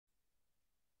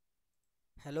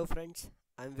Hello friends,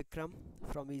 I am Vikram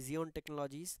from eZeon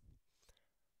technologies.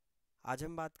 आज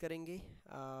हम बात करेंगे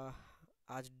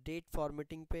आज डेट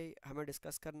फॉर्मेटिंग पे हमें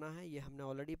डिस्कस करना है। ये हमने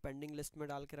ऑलरेडी पेंडिंग लिस्ट में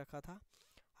डाल के रखा था।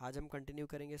 आज हम कंटिन्यू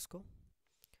करेंगे इसको।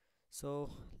 So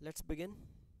let's begin.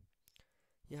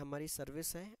 ये हमारी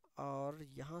सर्विस है और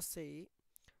यहाँ से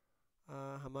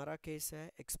हमारा केस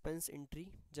है एक्सपेंस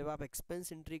एंट्री। जब आप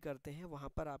एक्सपेंस एंट्री करते हैं वहाँ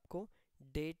पर आपको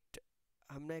डेट,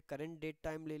 हमने करंट डेट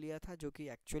टाइम ले लिया था जो कि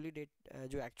एक्चुअल डेट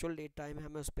टाइम है,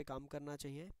 हमें उस पर काम करना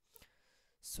चाहिए।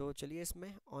 चलिए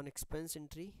इसमें ऑन एक्सपेंस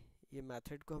एंट्री ये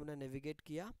मेथड को हमने नेविगेट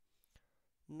किया।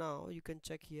 Now you can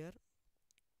check here,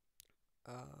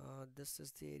 this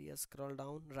is the area, scroll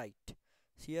down right.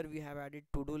 Here we have added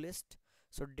to do list,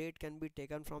 so date can be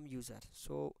taken from user.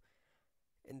 So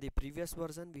in the previous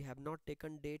version we have not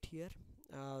taken date here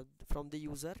from the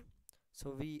user, so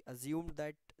we assumed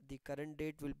that the current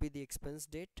date will be the expense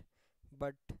date,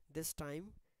 but this time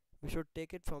we should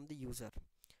take it from the user.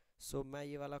 So मैं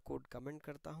ये वाला code comment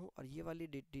करता हूँ और ये वाली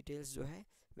details जो है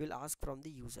will ask from the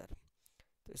user.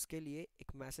 तो इसके लिए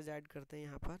एक मैसेज ऐड करते हैं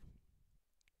यहाँ पर।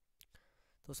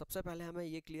 तो सबसे पहले हमें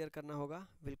ये क्लियर करना होगा,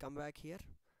 विल कम बैक हियर,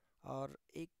 और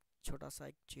एक छोटा सा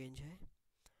एक चेंज है।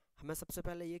 हमें सबसे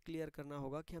पहले ये क्लियर करना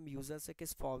होगा कि हम यूज़र से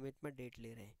किस फॉर्मेट में डेट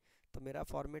ले रहे हैं। तो मेरा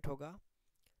फॉर्मेट होगा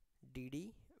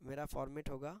डी, मेरा फॉर्मेट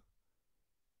होगा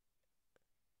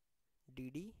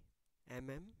D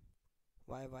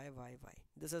YYYY.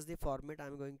 This is the format I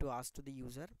am going to ask to the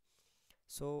user.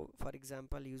 So for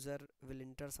example, user will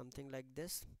enter something like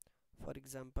this. For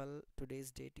example,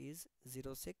 today's date is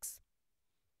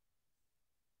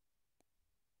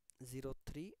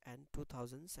 06/03 and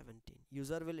 2017.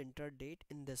 User will enter date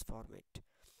in this format,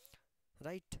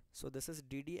 right? So this is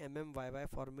DDMMYY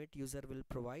format user will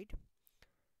provide,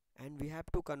 and we have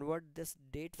to convert this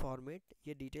date format.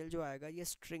 ये detail जो आएगा ये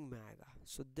string में आएगा.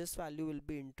 So this value will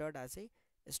be entered as a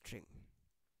string.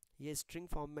 ये string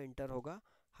form में enter होगा।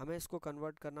 हमें इसको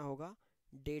convert करना होगा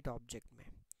date object में।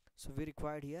 So we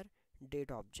required here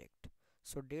date object.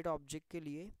 So date object के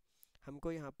लिए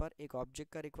हमको यहाँ पर एक object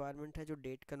का requirement है जो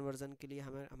date conversion के लिए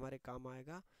हमारे काम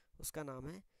आएगा। उसका नाम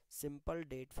है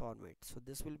SimpleDateFormat. So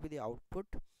this will be the output.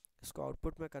 इसको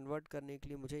output में convert करने के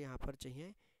लिए मुझे यहाँ पर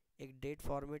चाहिए एक डेट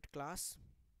फॉर्मेट क्लास।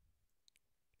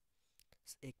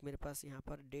 एक मेरे पास यहाँ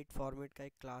पर डेट फॉर्मेट का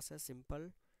एक क्लास है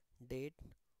सिंपल डेट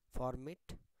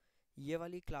फॉर्मेट। ये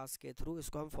वाली क्लास के थ्रू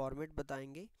इसको हम फॉर्मेट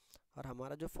बताएंगे और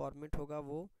हमारा जो फॉर्मेट होगा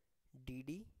वो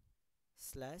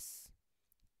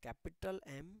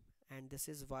DD/M and this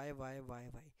is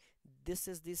YYYY. This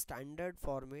is the standard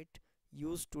format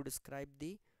used to describe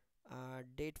the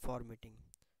date formatting.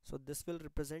 So this will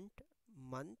represent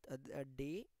month,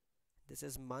 day, this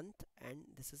is month, and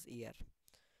this is year.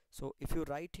 So if you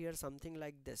write here something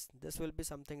like this will be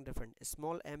something different.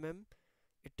 Small mm,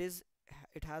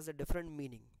 it has a different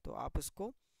meaning, तो आप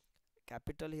इसको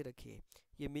capital ही रखिए।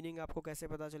 ये meaning आपको कैसे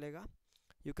पता चलेगा?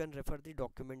 You can refer the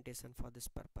documentation for this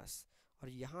purpose. और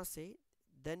यहाँ से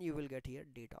then you will get here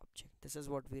date object. This is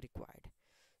what we required.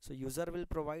 So user will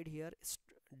provide here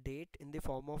date in the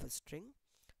form of string.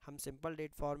 हम simple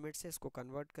date format से इसको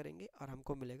convert करेंगे और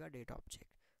हमको मिलेगा date object.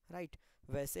 राइट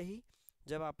वैसे ही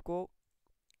जब आपको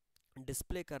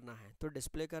डिस्प्ले करना है तो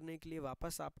डिस्प्ले करने के लिए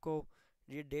वापस आपको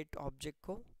ये डेट ऑब्जेक्ट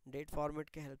को डेट फॉर्मेट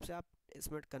के हेल्प से आप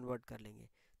इसमें कन्वर्ट कर लेंगे,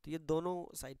 तो ये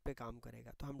दोनों साइड पे काम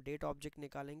करेगा। तो हम डेट ऑब्जेक्ट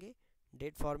निकालेंगे,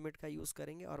 डेट फॉर्मेट का यूज़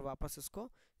करेंगे और वापस इसको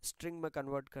स्ट्रिंग में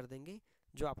कन्वर्ट कर देंगे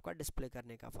जो आपका डिस्प्ले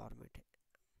करने का फॉर्मेट है।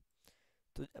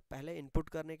 तो पहले इनपुट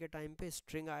करने के टाइम पे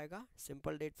स्ट्रिंग आएगा,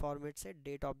 सिंपल डेट फॉर्मेट से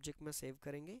डेट ऑब्जेक्ट में सेव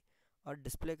करेंगे और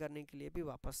डिस्प्ले करने के लिए भी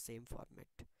वापस सेम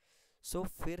फॉर्मेट। सो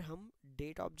फिर हम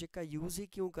डेट ऑब्जेक्ट का यूज़ ही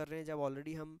क्यों कर रहे हैं जब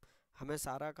ऑलरेडी हमें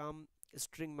सारा काम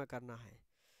स्ट्रिंग में करना है।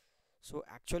 So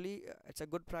actually it's a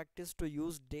good practice to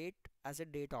use date as a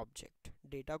date object.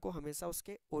 Data को हमेशा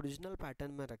उसके ओरिजिनल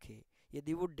पैटर्न में रखें।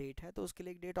 यदि वो डेट है तो उसके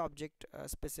लिए एक डेट ऑब्जेक्ट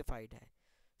स्पेसिफाइड है।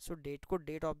 सो डेट को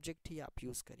डेट ऑब्जेक्ट ही आप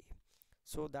यूज़ करिए।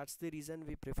 So that's the reason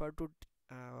we prefer to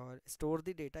store the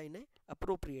data in A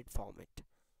appropriate format.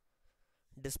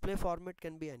 Display format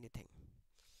can be anything.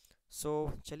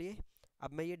 सो चलिए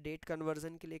अब मैं ये डेट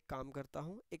कन्वर्जन के लिए एक काम करता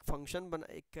हूँ, एक फंक्शन बना,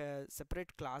 एक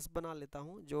सेपरेट क्लास बना लेता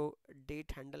हूँ जो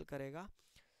डेट हैंडल करेगा।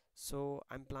 सो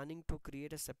I am planning to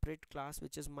create a separate class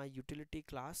which is my utility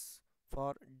class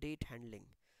for date handling.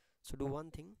 So do one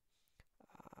thing,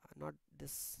 not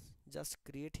this, just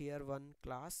create here one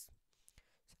class.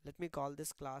 Let me call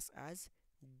this class as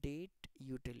date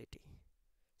utility.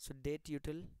 So date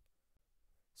util,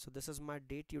 so this is my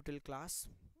date util class.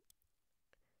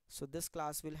 So this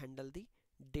class will handle the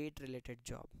date related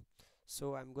job. So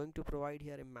I'm going to provide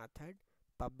here a method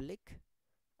public.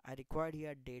 I required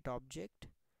here date object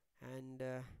and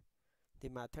the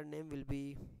method name will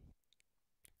be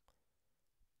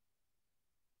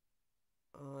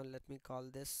let me call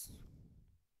this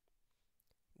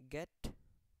get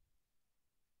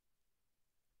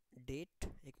date।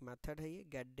 एक method है ये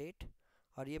get date,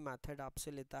 और ये method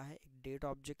आपसे लेता है एक date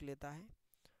object लेता है।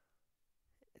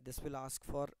 this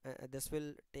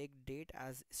will take date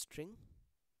as string,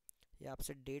 ये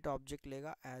आपसे डेट ऑब्जेक्ट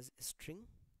लेगा एज स्ट्रिंग,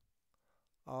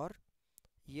 और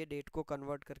ये डेट को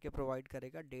कन्वर्ट करके प्रोवाइड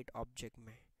करेगा डेट ऑब्जेक्ट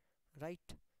में,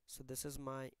 right. So this is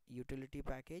my utility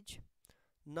package.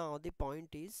 Now the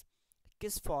point is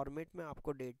किस फॉर्मेट में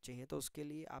आपको डेट चाहिए, तो उसके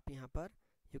लिए आप यहाँ पर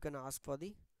you can ask for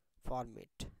the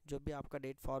format, जो भी आपका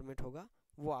डेट फॉर्मेट होगा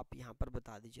वो आप यहाँ पर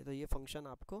बता दीजिए, तो ये फंक्शन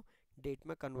आपको डेट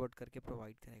में कन्वर्ट करके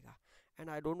प्रोवाइड करेगा। And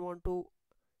I don't want to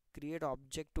create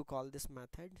object to call this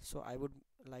method, so I would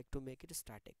like to make it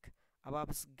static। अब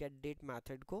आप इस get date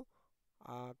method को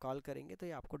कॉल करेंगे तो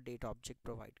ये आपको date object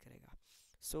प्रोवाइड करेगा।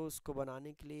 सो उसको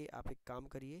बनाने के लिए आप एक काम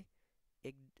करिए,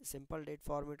 एक सिंपल डेट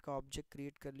फॉर्मेट का ऑब्जेक्ट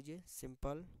क्रिएट कर लीजिए,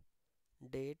 सिंपल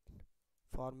डेट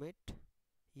फॉर्मेट।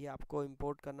 ये आपको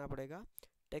इंपोर्ट करना पड़ेगा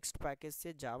टेक्स्ट पैकेज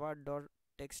से, java dot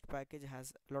text package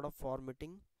has lot of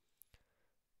formatting.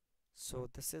 So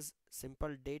this is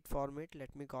simple date format,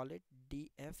 let me call it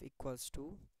df equals to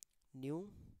new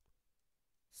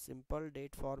simple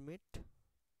date format।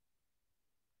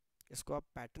 इसको आप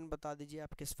pattern बता दीजिए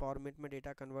आप किस फॉर्मेट में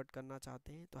डेटा कन्वर्ट करना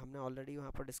चाहते हैं, तो हमने ऑलरेडी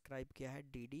वहाँ पर डिस्क्राइब किया है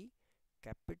dd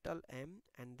capital M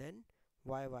and then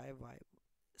y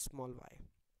small y,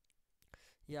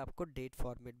 ये आपको डेट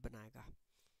फॉर्मेट बनाएगा।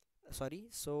 सॉरी,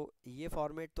 सो ये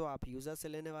फॉर्मेट तो आप यूज़र से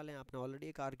लेने वाले हैं, आपने ऑलरेडी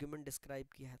एक आर्ग्यूमेंट डिस्क्राइब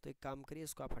किया है, तो एक काम करिए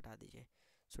इसको आप हटा दीजिए।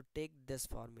 So take this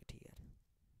format here,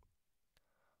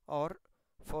 और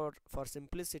for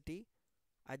simplicity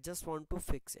I just want to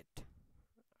fix it,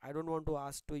 I don't want to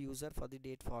ask to user for the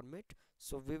date format,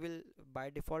 so we will by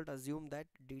default assume that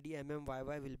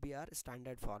ddmmyy will be our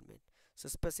standard format, so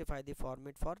specify the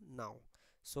format for now।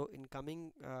 So in coming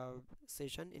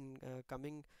session, in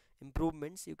coming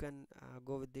improvements, you can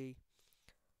go with the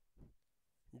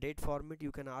date format,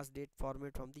 you can ask date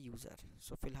format from the user।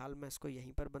 so फिलहाल मैं इसको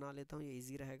यहीं पर बना लेता हूँ, ये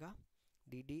easy रहेगा,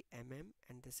 ddmm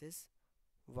and this is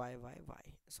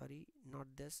yyyy, sorry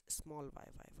not this, small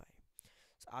yyyy।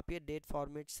 आप ये डेट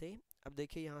फॉर्मेट से, अब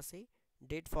देखिए यहाँ से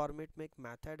डेट फॉर्मेट में एक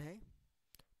मेथड है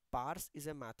parse is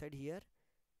a method here,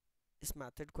 इस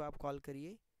मेथड को आप कॉल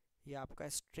करिए, ये आपका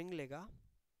स्ट्रिंग लेगा,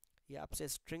 ये आपसे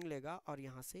स्ट्रिंग लेगा और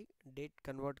यहाँ से डेट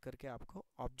कन्वर्ट करके आपको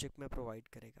ऑब्जेक्ट में प्रोवाइड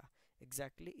करेगा।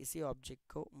 एग्जैक्टली इसी ऑब्जेक्ट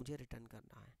को मुझे रिटर्न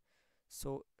करना है।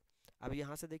 सो अब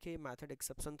यहाँ से देखिए मेथड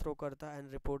एक्सेप्शन थ्रो करता है,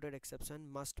 and reported exception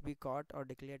must be caught और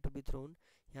डिक्लेयर टू बी थ्रोन।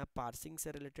 यहाँ पार्सिंग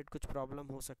से रिलेटेड कुछ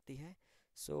प्रॉब्लम हो सकती है,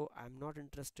 so I'm not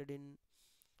interested in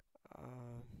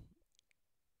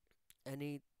any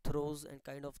throws and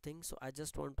kind of thing, so I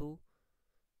just want to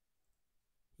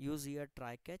use here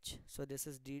try catch। so this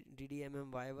is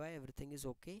ddmmyy, everything is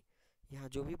okay। यहाँ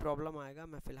जो भी problem आएगा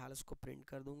मैं फ़िलहाल इसको प्रिंट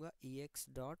कर दूंगा, ex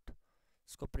डॉट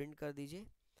इसको प्रिंट कर दीजिए,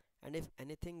 and if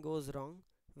anything goes wrong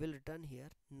will return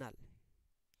here नल।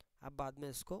 आप बाद में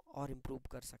इसको और इम्प्रूव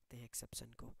कर सकते हैं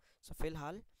एक्सेप्शन को। सो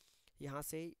फिलहाल यहाँ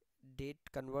से डेट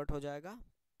कन्वर्ट हो जाएगा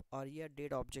और ये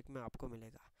डेट ऑब्जेक्ट में आपको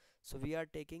मिलेगा। So we are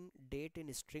taking date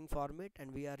in string format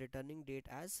and we are returning date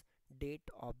as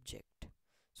date object.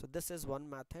 So this is one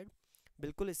method.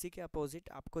 बिल्कुल इसी के अपोजिट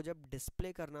आपको जब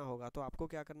डिस्प्ले करना होगा तो आपको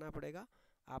क्या करना पड़ेगा,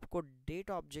 आपको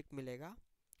डेट ऑब्जेक्ट मिलेगा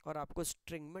और आपको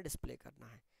स्ट्रिंग में डिस्प्ले करना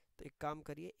है। तो एक काम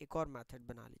करिए, एक और मेथड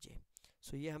बना लीजिए।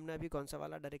 सो ये हमने अभी कौन सा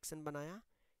वाला डायरेक्शन बनाया,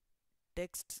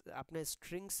 टेक्स्ट आपने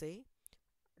स्ट्रिंग से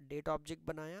डेट ऑब्जेक्ट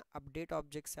बनाया, अब डेट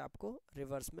ऑब्जेक्ट से आपको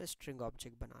रिवर्स में स्ट्रिंग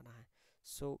ऑब्जेक्ट बनाना है।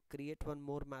 सो create one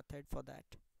more method for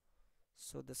that.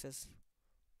 So this is,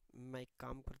 मैं एक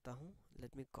काम करता हूँ,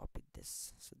 let me copy this,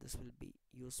 so this will be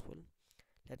useful.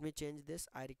 Let me change this,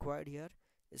 I required here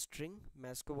string,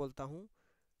 मैं इसको बोलता हूँ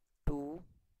to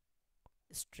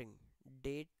string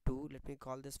date to, let me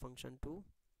call this function to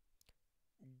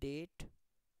date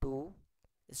to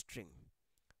string।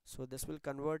 so this will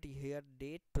convert here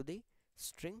date to the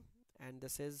string, and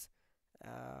this is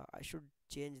I should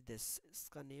change this,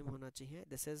 इसका name होना चाहिए,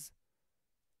 this is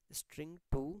string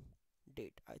to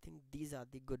date। I think these are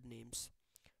the good names।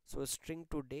 so string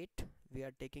to date, we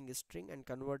are taking string and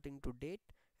converting to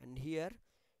date, and here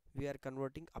we are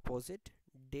converting opposite,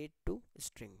 date to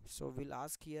string। so we'll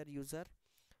ask here user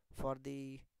for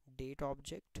the date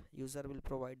object, user will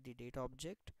provide the date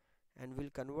object and will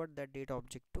convert that date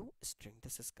object to string,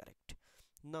 this is correct।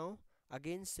 now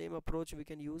again same approach we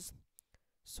can use।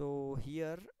 so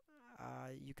here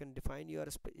you can define your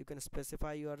you can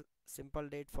specify your simple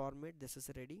date format, this is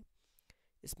ready।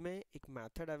 इसमें एक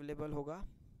method available होगा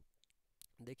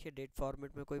देखिए date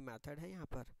format में कोई method है यहाँ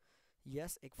पर?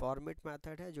 Yes, एक फॉर्मेट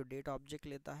मेथड है जो डेट ऑब्जेक्ट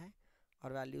लेता है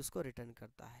और वैल्यूज़ को रिटर्न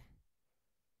करता है।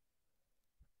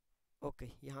 ओके,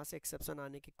 यहाँ से एक्सेप्शन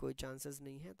आने की कोई चांसेस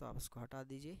नहीं है, तो आप इसको हटा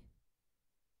दीजिए।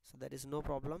 So there is no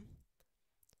problem,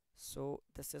 so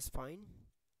this is fine.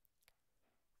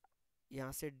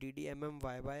 यहाँ से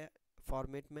DDMMYY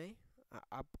फॉर्मेट में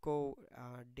आपको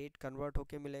डेट कन्वर्ट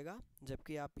होके मिलेगा,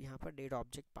 जबकि आप यहाँ पर डेट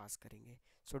ऑब्जेक्ट पास करेंगे।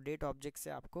 सो डेट ऑब्जेक्ट से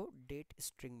आपको डेट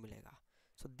स्ट्रिंग मिलेगा।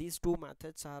 So these two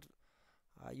methods are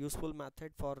useful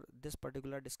method for this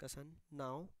particular discussion.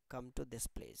 Now come to this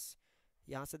place.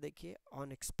 यहाँ से देखिए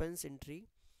on expense entry,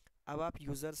 अब आप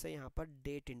यूज़र से यहाँ पर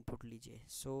डेट इनपुट लीजिए।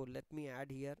 So let me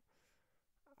add here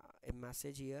A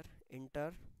message here,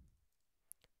 inter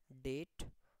date,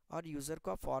 और यूज़र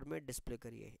का फॉर्मेट डिस्प्ले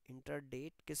करिए। इंटर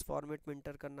डेट किस फॉर्मेट में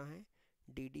इंटर करना है?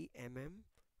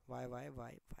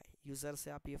 DDMMYYYY। यूज़र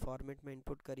से आप ये फॉर्मेट में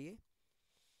इनपुट करिए।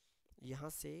 यहाँ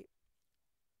से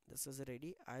this is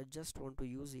ready, I just want to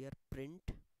use here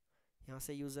print. यहाँ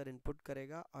से यूज़र इनपुट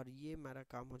करेगा और ये मेरा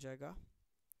काम हो जाएगा।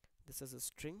 दिस इज़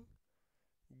स्ट्रिंग,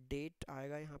 डेट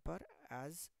आएगा यहाँ पर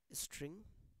एज स्ट्रिंग,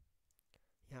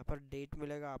 यहाँ पर डेट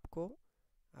मिलेगा आपको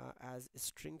एज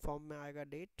स्ट्रिंग फॉर्म में आएगा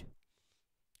डेट,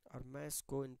 और मैं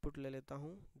इसको इनपुट ले लेता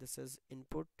हूँ। दिस इज़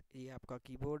इनपुट, ये आपका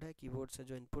कीबोर्ड है, कीबोर्ड से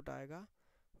जो इनपुट आएगा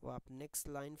वो आप नेक्स्ट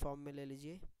लाइन फॉर्म में ले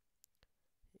लीजिए,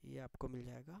 ये आपको मिल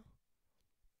जाएगा।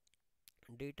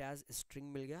 डेट एज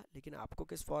स्ट्रिंग मिल गया, लेकिन आपको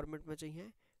किस फॉर्मेट में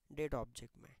चाहिए? डेट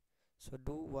ऑब्जेक्ट में। So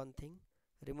do one thing,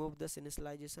 remove this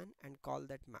initialisation and call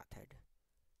that method.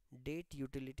 Date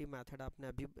utility method आपने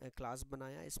अभी क्लास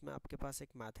बनाया, इसमें आपके पास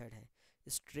एक मेथड है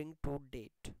स्ट्रिंग टू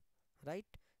डेट,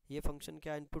 राइट। ये फंक्शन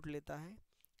क्या इनपुट लेता है?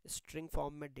 स्ट्रिंग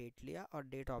फॉर्म में डेट लिया और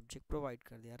डेट ऑब्जेक्ट प्रोवाइड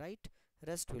कर दिया, right.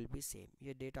 Rest will be same,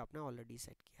 ये डेट आपने ऑलरेडी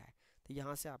सेट किया है, तो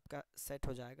यहाँ से आपका सेट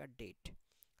हो जाएगा डेट,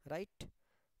 राइट।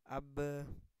 अब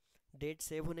डेट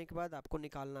सेव होने के बाद आपको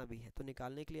निकालना भी है, तो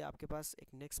निकालने के लिए आपके पास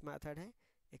एक नेक्स्ट मेथड है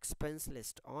expense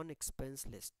list, on expense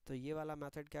list. तो ये वाला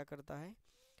मेथड क्या करता है?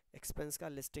 एक्सपेंस का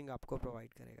लिस्टिंग आपको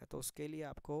प्रोवाइड करेगा। तो उसके लिए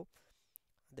आपको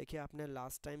देखिए, आपने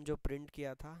लास्ट टाइम जो प्रिंट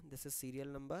किया था, this is serial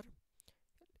number,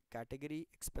 category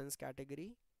expense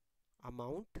category,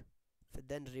 amount, फिर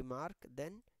then remark,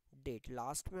 then date.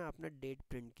 Last में आपने डेट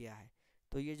प्रिंट किया है,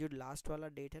 तो ये जो लास्ट वाला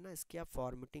डेट है ना, इसकी आप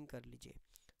फॉर्मेटिंग कर लीजिए।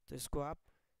 तो इसको आप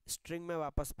स्ट्रिंग में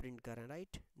वापस प्रिंट करें,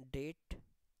 राइट। डेट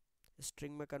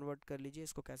स्ट्रिंग में कन्वर्ट कर लीजिए।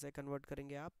 इसको कैसे कन्वर्ट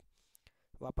करेंगे आप?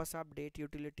 वापस आप डेट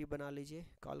यूटिलिटी बना लीजिए,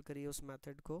 कॉल करिए उस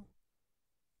मेथड को।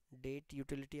 डेट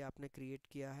यूटिलिटी आपने क्रिएट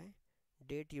किया है,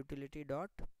 date utility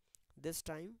dot this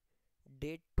time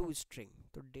date to string.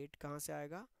 तो डेट कहाँ से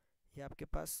आएगा? ये आपके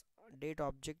पास डेट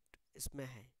ऑब्जेक्ट इसमें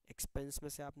है, एक्सपेंस में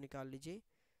से आप निकाल लीजिए।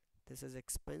 This is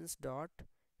expense dot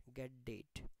gate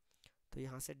date. तो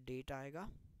यहाँ से डेट आएगा,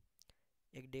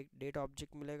 एक डेट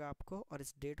ऑब्जेक्ट मिलेगा आपको, और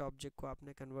इस डेट ऑब्जेक्ट को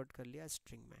आपने कन्वर्ट कर लिया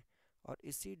स्ट्रिंग में, और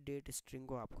इसी डेट स्ट्रिंग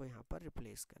को आपको यहाँ पर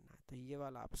रिप्लेस करना है। तो ये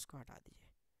वाला आप इसको हटा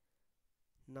दीजिए।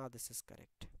 Now this is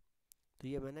correct. तो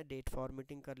ये मैंने डेट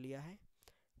फॉर्मेटिंग कर लिया है।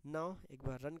 नाउ एक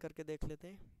बार रन करके देख लेते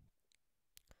हैं।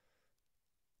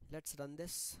 Let's run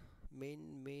this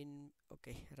main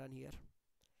okay, run here.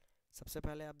 सबसे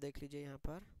पहले आप देख लीजिए यहाँ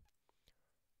पर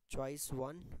choice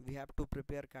 1 we have to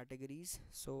prepare categories,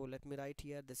 so let me write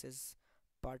here this is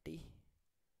party,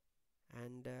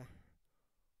 and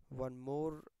one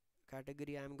more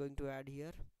category I am going to add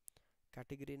here.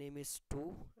 Category name is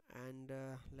 2, and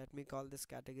let me call this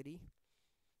category,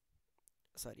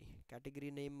 sorry,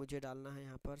 category name मुझे डालना है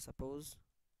यहाँ पर suppose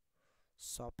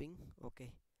shopping. Okay,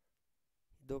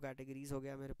 दो categories हो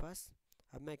गया मेरे पास।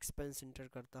 अब मैं एक्सपेंस इंटर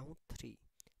करता हूँ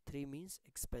 3 means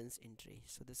expense entry,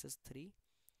 so this is 3।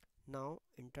 Now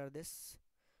inter this.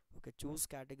 Okay, choose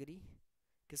category,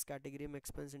 किस कैटेगरी में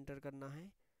एक्सपेंस इंटर करना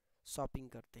है? शॉपिंग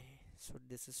करते हैं, सो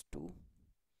दिस इज 2।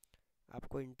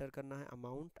 आपको इंटर करना है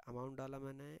अमाउंट, अमाउंट डाला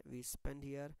मैंने, we spend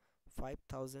here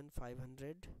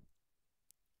 5500,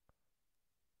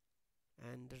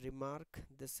 and remark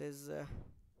this is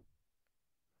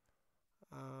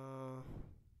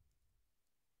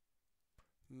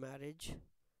marriage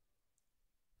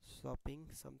shopping,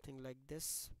 something like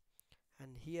this.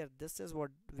 And here this is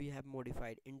what we have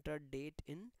modified, enter date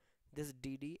in this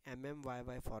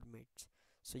DDMMYY formats.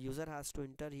 So user has to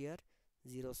enter here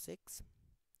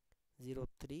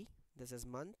 0603, this is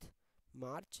month,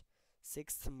 March,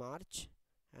 6th March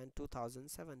and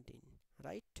 2017,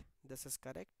 right? This is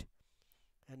correct.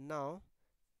 And now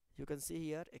you can see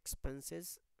here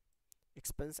expenses,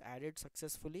 expense added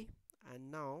successfully,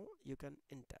 and now you can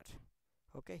enter.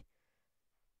 Okay,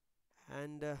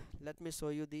 and let me show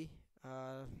you the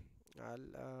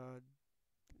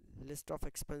list of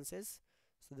expenses.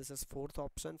 So this is fourth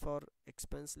option for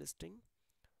expense listing.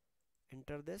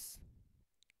 Enter this.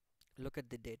 Look at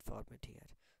the date format here.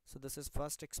 So this is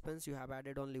first expense. You have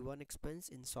added only one expense.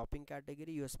 In shopping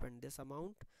category you spend this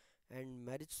amount, and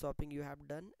marriage shopping you have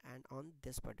done, and on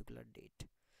this particular date.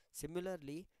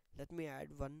 Similarly, let me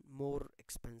add one more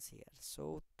expense here.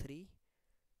 So 3,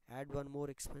 add one more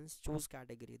expense, choose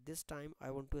category. This time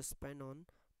I want to spend on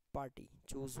party,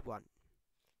 choose one.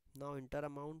 Now enter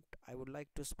amount. I would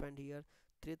like to spend here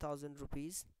 3000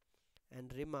 rupees,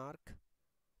 and remark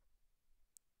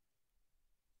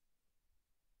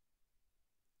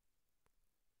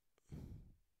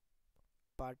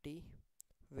party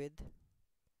with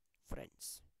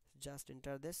friends. Just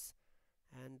enter this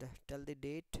and tell the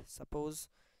date. Suppose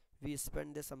we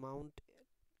spend this amount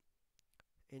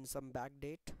in some back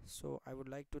date, so I would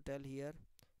like to tell here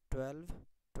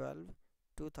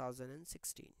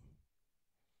 12/12/2016.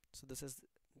 So this is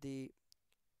the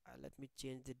let me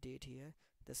change the date here.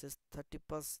 This is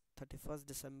 31st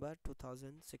December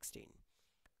 2016.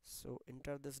 So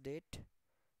enter this date,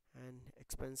 and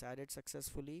expense added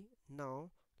successfully.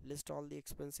 Now list all the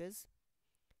expenses.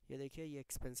 ये देखिए, ये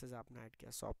expenses आपने add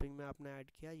किया, shopping में आपने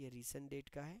add किया, ये recent date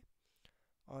का है,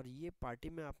 और ये पार्टी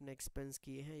में आपने एक्सपेंस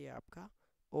किए हैं, ये आपका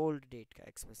ओल्ड डेट का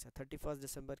एक्सपेंस है, 31st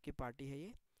दिसंबर की पार्टी है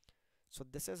ये. So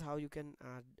this is how you can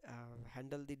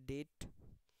handle the date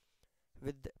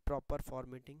with proper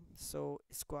formatting. सो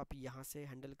इसको आप यहाँ से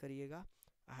हैंडल करिएगा.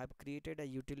 I have created a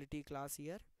utility class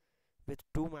here with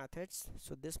two methods.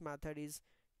 So this method is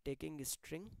taking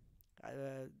string,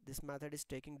 this method is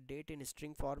taking date in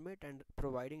string format and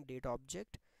providing date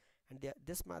object, and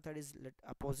this method is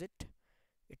opposite.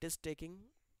 It is taking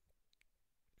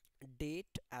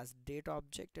date as date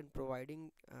object and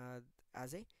providing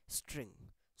as a string.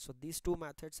 So these two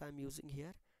methods I am using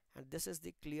here, and this is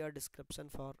the clear description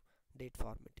for date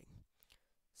formatting.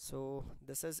 So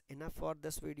this is enough for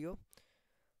this video.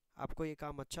 आपको ये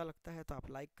काम अच्छा लगता है तो आप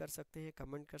like कर सकते हैं,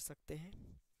 कमेंट कर सकते हैं,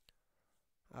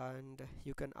 and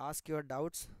you can ask your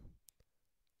doubts.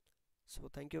 So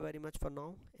thank you very much for now.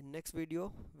 In next video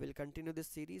we'll continue this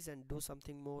series and do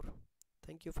something more.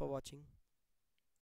 Thank you for watching.